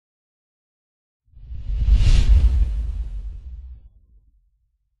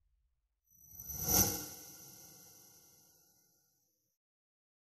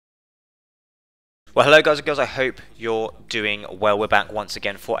Well, hello guys and girls, I hope you're doing well. We're back once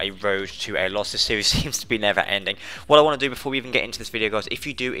again for a road to a loss. This series seems to be never ending. What I want to do before we even get into this video, guys, if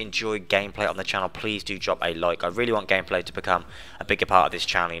you do enjoy gameplay on the channel, please do drop a like. I really want gameplay to become a bigger part of this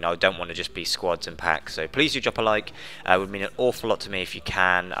channel. You know, I don't want to just be squads and packs, so please do drop a like. It would mean an awful lot to me if you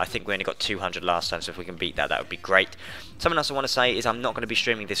can. I think we only got 200 last time, so if we can beat that, that would be great. Something else I want to say is I'm not going to be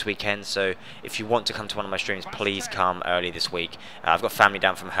streaming this weekend, so if you want to come to one of my streams, please come early this week. I've got family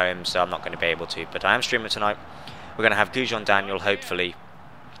down from home, so I'm not going to be able to, but I am streaming tonight. We're going to have Gujon Daniel, hopefully,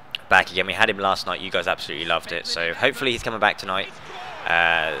 back again. We had him last night. You guys absolutely loved it, so hopefully he's coming back tonight.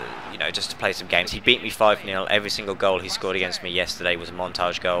 You know, just to play some games. He beat me 5-0. Every single goal he scored against me yesterday was a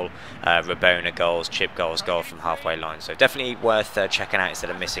montage goal, Rabona goals, chip goals, goal from halfway line. So definitely worth checking out instead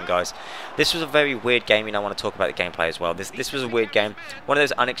of missing, guys. This was a very weird game. You know, I want to talk about the gameplay as well. This was a weird game. One of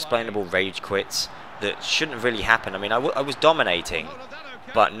those unexplainable rage quits that shouldn't really happen. I mean, I was dominating,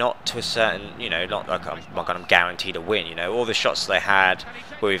 but not to a certain, you know, not like I'm guaranteed a win. You know, all the shots they had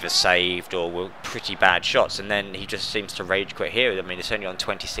were either saved or were pretty bad shots, and then he just seems to rage quit here. I mean, it's only on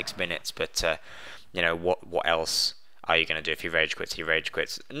 26 minutes, but you know, what else are you going to do if he rage quits? He rage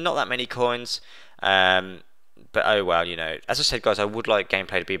quits. Not that many coins, but oh well, you know. As I said, guys, I would like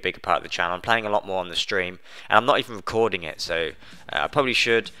gameplay to be a bigger part of the channel. I'm playing a lot more on the stream, and I'm not even recording it, so I probably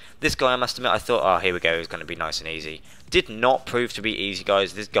should. This guy, I must admit, I thought, oh, here we go, it's going to be nice and easy. Did not prove to be easy,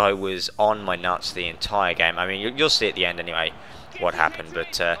 guys. This guy was on my nuts the entire game. I mean, you'll see at the end anyway what happened,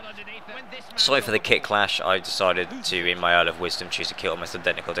 but sorry for the kit clash. I decided to, in my Earl of Wisdom, choose a kit almost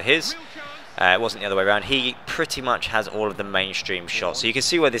identical to his. It wasn't the other way around. He pretty much has all of the mainstream shots, so you can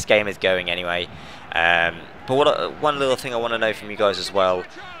see where this game is going anyway. But one little thing I want to know from you guys as well: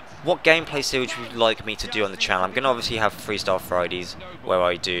 what gameplay series would you like me to do on the channel? I'm going to obviously have Freestyle Fridays where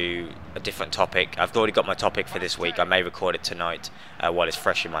I do a different topic. I've already got my topic for this week. I may record it tonight while it's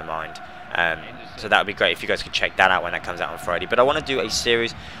fresh in my mind. So that would be great if you guys could check that out when that comes out on Friday. But I want to do a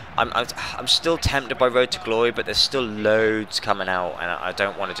series. I'm still tempted by Road to Glory, but there's still loads coming out, and I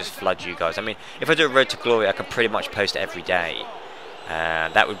don't want to just flood you guys. I mean, if I do a Road to Glory, I can pretty much post every day.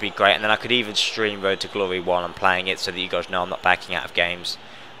 That would be great, and then I could even stream Road to Glory while I'm playing it, so that you guys know I'm not backing out of games.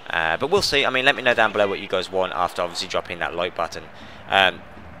 But we'll see. I mean, let me know down below what you guys want after obviously dropping that like button.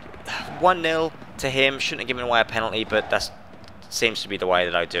 1-0 to him. Shouldn't have given away a penalty, but that seems to be the way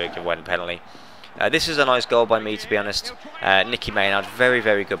that I do it, give away a penalty. This is a nice goal by me, to be honest. Nicky Maynard, very,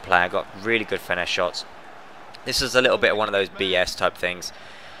 very good player. Got really good finesse shots. This is a little bit of one of those BS type things.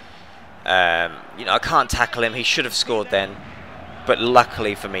 You know, I can't tackle him. He should have scored then, but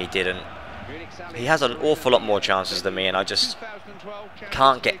luckily for me, didn't. He has an awful lot more chances than me, and I just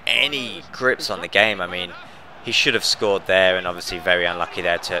can't get any grips on the game. I mean, he should have scored there, and obviously very unlucky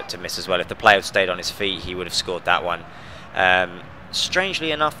there to miss as well. If the player had stayed on his feet, he would have scored that one.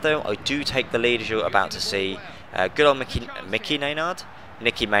 Strangely enough, though, I do take the lead, as you're about to see. Good old Nicky Maynard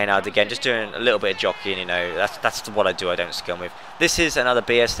again, just doing a little bit of jockeying. You know, that's what I do. I don't scum with. This is another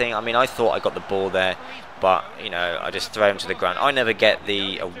BS thing. I mean, I thought I got the ball there, but you know, I just throw him to the ground. I never get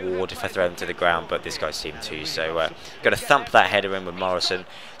the award if I throw him to the ground, but this guy seemed to. So got to thump that header in with Morrison.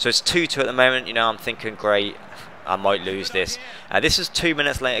 So it's 2-2 at the moment. You know, I'm thinking, great, I might lose this. This is 2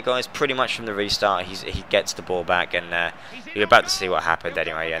 minutes later, guys, pretty much from the restart. He gets the ball back, and you're about to see what happened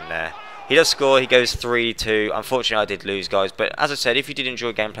anyway. And he does score. He goes 3-2. Unfortunately, I did lose, guys. But as I said, if you did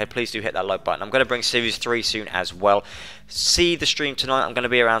enjoy gameplay, please do hit that like button. I'm going to bring Series 3 soon as well. See the stream tonight. I'm going to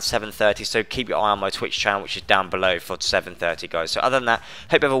be around 7:30, so keep your eye on my Twitch channel, which is down below, for 7:30, guys. So other than that,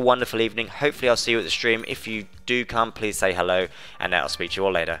 hope you have a wonderful evening. Hopefully, I'll see you at the stream. If you do come, please say hello, and I'll speak to you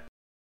all later.